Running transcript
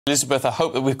Elisabeth, I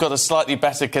hope that we've got a slightly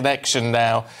better connection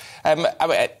now.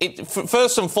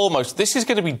 First and foremost, this is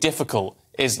going to be difficult,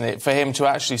 isn't it, for him to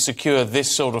actually secure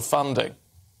this sort of funding?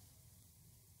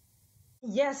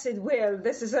 Yes, it will.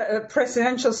 This is a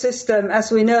presidential system,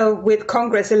 as we know, with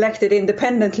Congress elected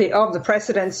independently of the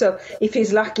president. So if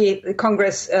he's lucky,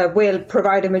 Congress will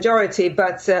provide a majority,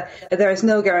 but there is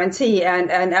no guarantee. And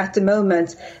at the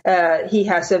moment, he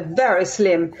has a very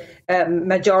slim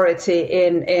majority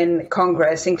in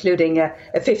Congress, including a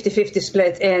 50-50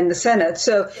 split in the Senate.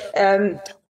 So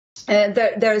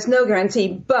there is no guarantee,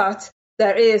 but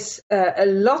there is a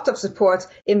lot of support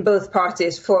in both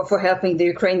parties for helping the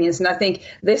Ukrainians. And I think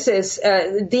this is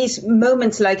these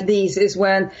moments like these is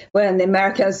when the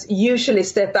Americans usually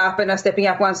step up and are stepping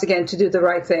up once again to do the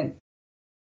right thing.